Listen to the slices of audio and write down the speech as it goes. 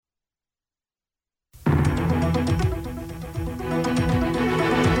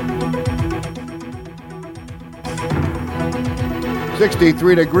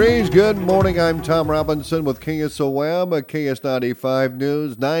63 degrees. Good morning. I'm Tom Robinson with KSOM, KS95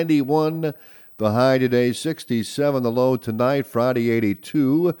 News. 91 the high today, 67 the low tonight. Friday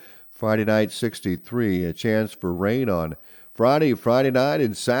 82, Friday night 63. A chance for rain on Friday night,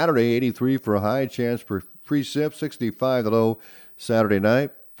 and Saturday 83 for a high. Chance for precip, 65 the low Saturday night.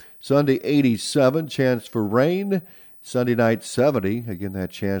 Sunday 87, chance for rain. Sunday night 70, again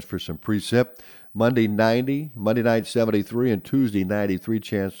that chance for some precip. Monday 90, Monday night 73, and Tuesday 93,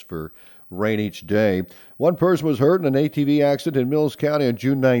 chance for rain each day. One person was hurt in an ATV accident in Mills County on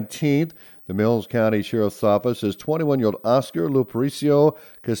June 19th. The Mills County Sheriff's Office says 21-year-old Oscar Lupercio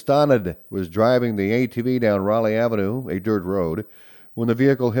Castaned was driving the ATV down Raleigh Avenue, a dirt road, when the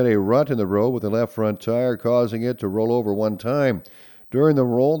vehicle hit a rut in the road with the left front tire, causing it to roll over one time. During the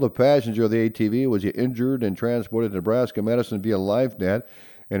roll, the passenger of the ATV was injured and transported to Nebraska Medicine via LifeNet.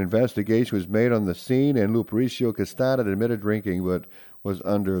 An investigation was made on the scene, and Lupercio Castaned admitted drinking but was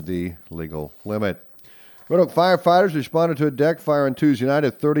under the legal limit. Red Oak firefighters responded to a deck fire on Tuesday night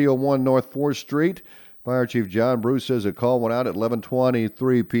at 3001 North 4th Street. Fire Chief John Bruce says a call went out at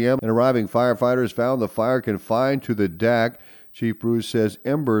 11:23 p.m. and arriving firefighters found the fire confined to the deck. Chief Bruce says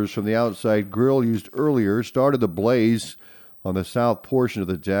embers from the outside grill used earlier started the blaze on the south portion of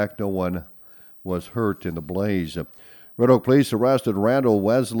the deck. No one was hurt in the blaze. Red Oak Police arrested Randall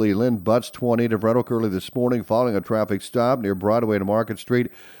Wesley Lynn Butts, 28, of Red Oak early this morning following a traffic stop near Broadway to Market Street.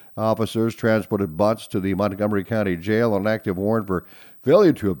 Officers transported Butts to the Montgomery County Jail on an active warrant for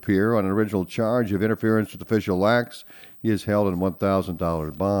failure to appear on an original charge of interference with official acts. He is held in a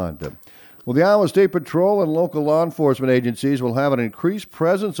 $1,000 bond. Well, the Iowa State Patrol and local law enforcement agencies will have an increased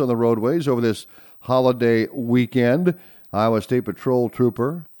presence on the roadways over this holiday weekend. Iowa State Patrol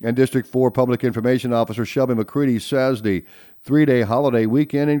Trooper and District 4 Public Information Officer Shelby McCready says the three-day holiday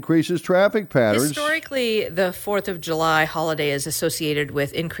weekend increases traffic patterns. Historically, the 4th of July holiday is associated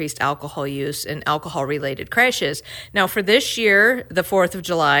with increased alcohol use and alcohol-related crashes. Now, for this year, the 4th of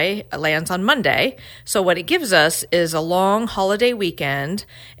July lands on Monday. So what it gives us is a long holiday weekend.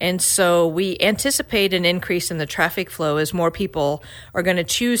 And so we anticipate an increase in the traffic flow as more people are going to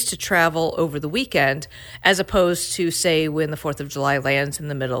choose to travel over the weekend, as opposed to, say, when the 4th of July lands in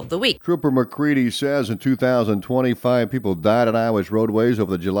the middle of the week. Trooper McCready says in 2025 people died on Iowa's roadways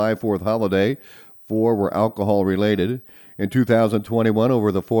over the July 4th holiday. 4 were alcohol-related. In 2021,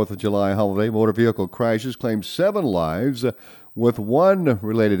 over the 4th of July holiday, motor vehicle crashes claimed 7 lives, with 1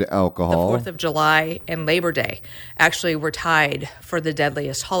 related to alcohol. The 4th of July and Labor Day actually were tied for the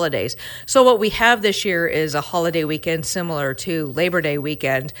deadliest holidays. So what we have this year is a holiday weekend similar to Labor Day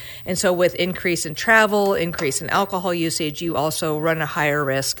weekend. And so with increase in travel, increase in alcohol usage, you also run a higher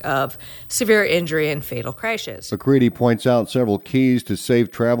risk of severe injury and fatal crashes. McCready points out several keys to safe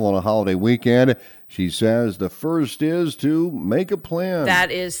travel on a holiday weekend. She says the first is to make a plan.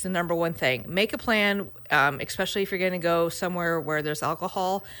 That is the number one thing. Make a plan, especially if you're going to go somewhere where there's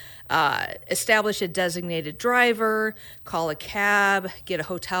alcohol. Establish a designated driver, call a cab, get a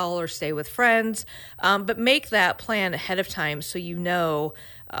hotel, or stay with friends. But make that plan ahead of time so you know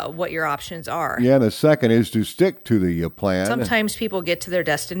what your options are. Yeah, the second is to stick to the plan. Sometimes people get to their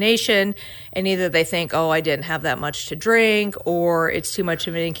destination and either they think, oh, I didn't have that much to drink, or it's too much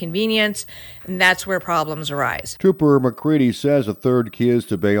of an inconvenience, and that's where problems arise. Trooper McCready says the third key is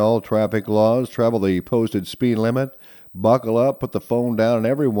to obey all traffic laws, travel the posted speed limit, buckle up, put the phone down, and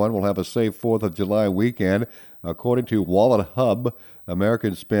everyone will have a safe 4th of July weekend. According to Wallet Hub,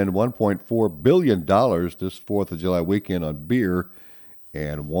 Americans spend $1.4 billion this 4th of July weekend on beer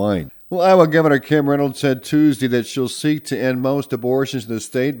and wine. Well, Iowa Governor Kim Reynolds said Tuesday that she'll seek to end most abortions in the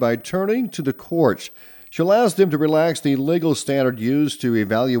state by turning to the courts. She'll ask them to relax the legal standard used to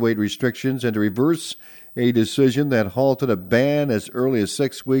evaluate restrictions and to reverse a decision that halted a ban as early as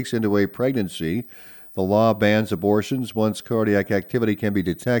 6 weeks into a pregnancy. The law bans abortions once cardiac activity can be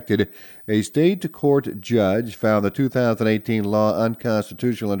detected. A state court judge found the 2018 law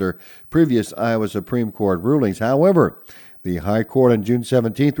unconstitutional under previous Iowa Supreme Court rulings. However, the High Court on June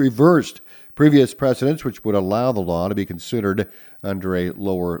 17th reversed previous precedents which would allow the law to be considered under a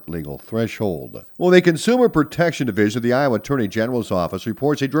lower legal threshold. Well, the Consumer Protection Division of the Iowa Attorney General's Office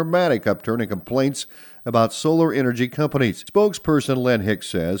reports a dramatic upturn in complaints about solar energy companies. Spokesperson Len Hicks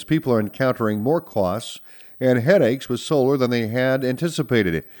says people are encountering more costs and headaches with solar than they had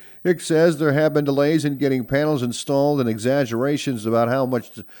anticipated. Hicks says there have been delays in getting panels installed and exaggerations about how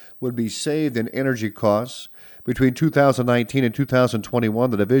much would be saved in energy costs. Between 2019 and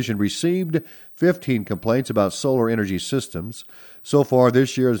 2021, the division received 15 complaints about solar energy systems. So far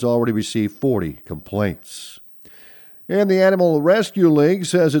this year, it has already received 40 complaints. And the Animal Rescue League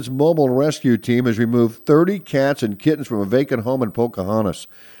says its mobile rescue team has removed 30 cats and kittens from a vacant home in Pocahontas.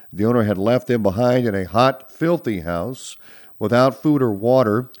 The owner had left them behind in a hot, filthy house without food or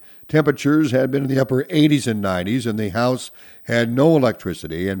water. Temperatures had been in the upper 80s and 90s, and the house had no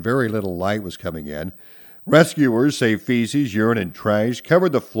electricity and very little light was coming in. Rescuers say feces, urine, and trash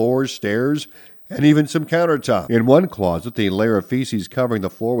covered the floors, stairs, and even some countertop. In one closet, the layer of feces covering the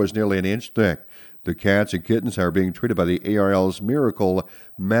floor was nearly an inch thick. The cats and kittens are being treated by the ARL's Miracle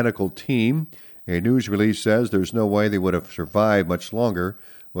Medical Team. A news release says there's no way they would have survived much longer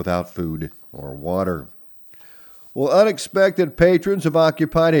without food or water. Well, unexpected patrons have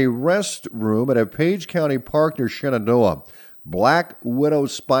occupied a restroom at a Page County park near Shenandoah. Black widow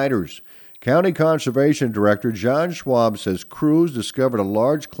spiders. County Conservation Director John Schwab says crews discovered a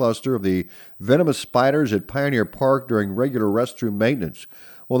large cluster of the venomous spiders at Pioneer Park during regular restroom maintenance.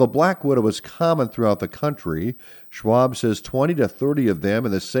 While the black widow is common throughout the country, Schwab says 20 to 30 of them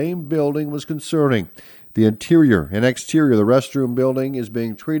in the same building was concerning. The interior and exterior of the restroom building is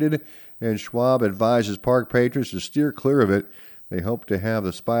being treated, and Schwab advises park patrons to steer clear of it. They hope to have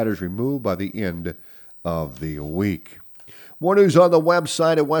the spiders removed by the end of the week. More news on the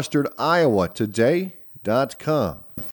website at westerniowatoday.com.